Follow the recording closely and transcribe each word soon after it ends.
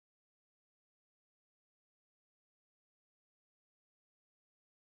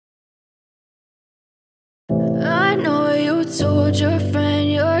told your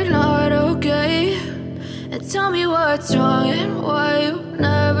friend you're not okay? And tell me what's wrong and why you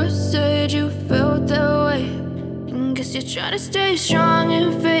never said you felt that way. And guess you're trying to stay strong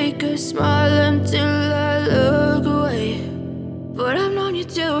and fake a smile until I look away. But I've known you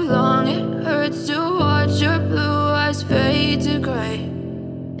too long, it hurts to watch your blue eyes fade to gray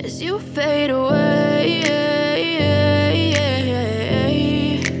as you fade away,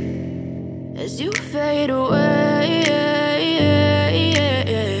 as you fade away.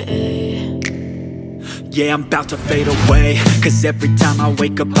 Yeah, I'm about to fade away, cause every time I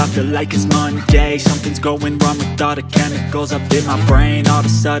wake up I feel like it's Monday. Something's going wrong with all the chemicals up in my brain. All of a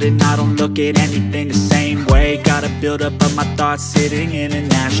sudden I don't look at anything the same way. Got a buildup of my thoughts sitting in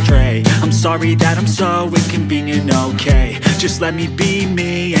an ashtray. I'm sorry that I'm so inconvenient, okay? Just let me be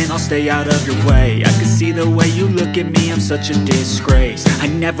me and I'll stay out of your way. I can see the way you look at me, I'm such a disgrace. I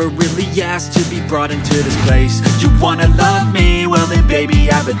never really asked to be brought into this place. You wanna love me? Well then baby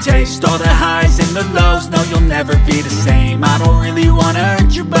have a taste. All the highs and the lows, no you'll never be the same. I don't really wanna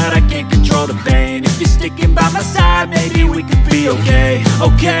hurt you but I can't control the pain. If you're sticking by my side maybe we could be okay.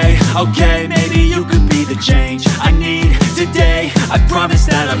 Okay, maybe you could be the change I need today. I promise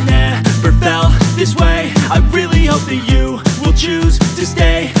that I've never felt this way. I really hope that you will choose to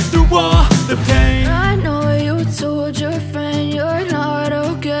stay through all the pain. I know you told your friend you're not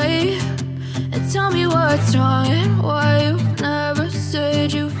okay. And tell me what's wrong and why you never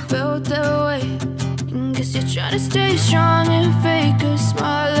said you felt that way. And guess you're trying to stay strong and fake a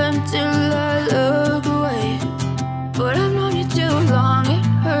smile until I look away. But I've known you too long, it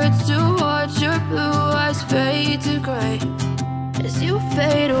hurts to watch your blue eyes fade to gray as you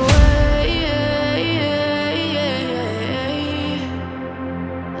fade away,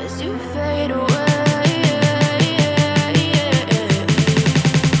 as you fade away,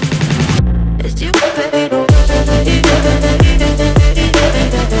 as you fade away.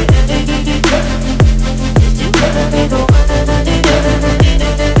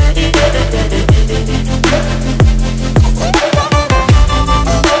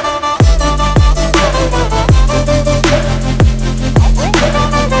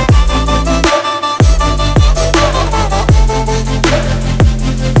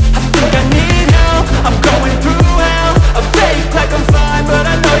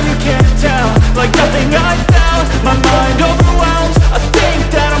 Like nothing I felt, my mind overwhelms. I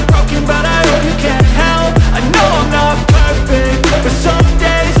think that I'm broken but I hope you can't help. I know I'm not perfect, but some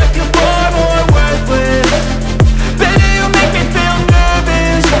days I feel far more worthless. Baby, you make me feel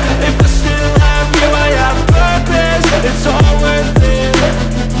nervous. If I still have you, I have purpose. It's all worth it.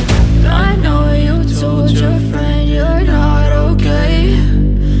 I know you told your friend you're not okay.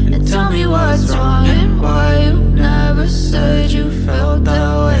 And tell me what's wrong and why you never said you felt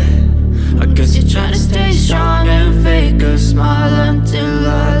that way. I guess you're trying to stay strong and fake a smile until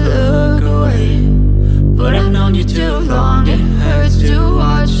I look away. But I've known you too long, it hurts to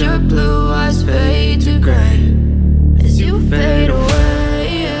watch your blue eyes fade to gray as you fade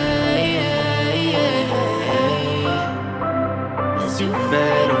away, as you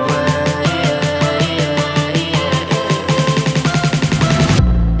fade away,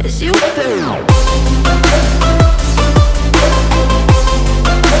 as you fade away.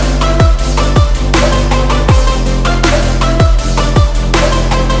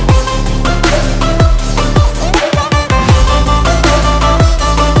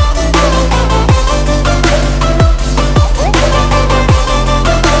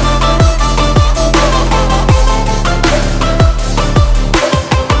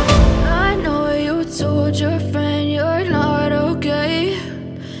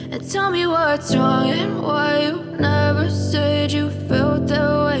 What's wrong and why you never said you felt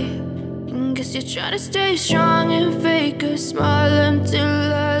that way. And guess you're trying to stay strong and fake a smile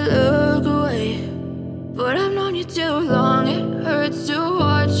until I look away. But I've known you too long, it hurts to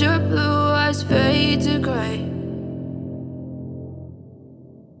watch your blue eyes fade to gray.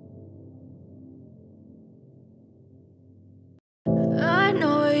 I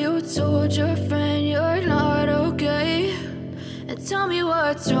know you told your friend you're not okay. And tell me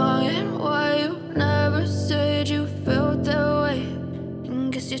what's wrong and why you never said you felt that way.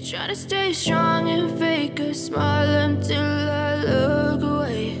 And guess you're trying to stay strong and fake a smile until I look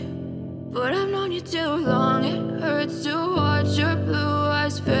away. But I've known you too long, it hurts to watch your blue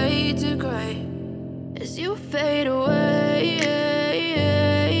eyes fade to gray as you fade away,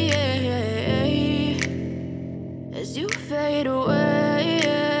 as you fade away.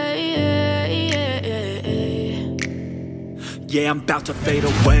 Yeah, I'm about to fade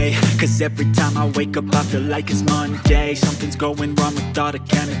away. Cause every time I wake up I feel like it's Monday. Something's going wrong with all the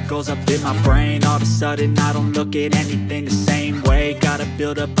chemicals up in my brain. All of a sudden I don't look at anything the same way. Gotta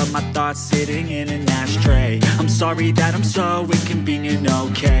build up of my thoughts sitting in an ashtray. I'm sorry that I'm so inconvenient,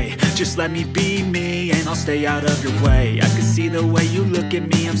 okay. Just let me be me and I'll stay out of your way. I can see the way you look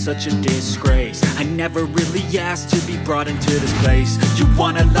at me, I'm such a disgrace. I never really asked to be brought into this place. You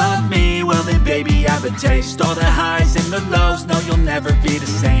wanna love me? Well then baby have a taste. All the highs and the lows, no you'll never be the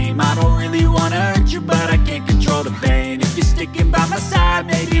same. I don't really wanna hurt you but I can't control the pain. If you're sticking by my side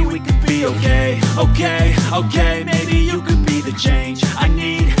maybe we could be okay. Okay, maybe you could be the change I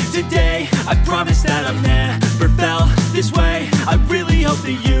need today. I promise that I've never felt this way. I really hope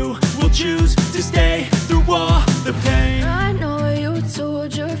that you will choose to stay through all the pain. I know you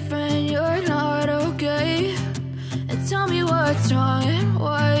told your friend you're not okay, and tell me what's wrong and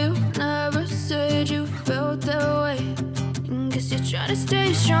why you never said you felt that way. Guess you're trying to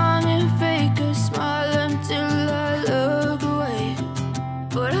stay strong and fake a smile until I look away.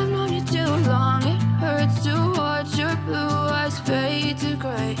 But I've known you too long, it hurts to watch your blue eyes fade to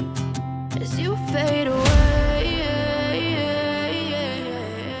gray as you fade away.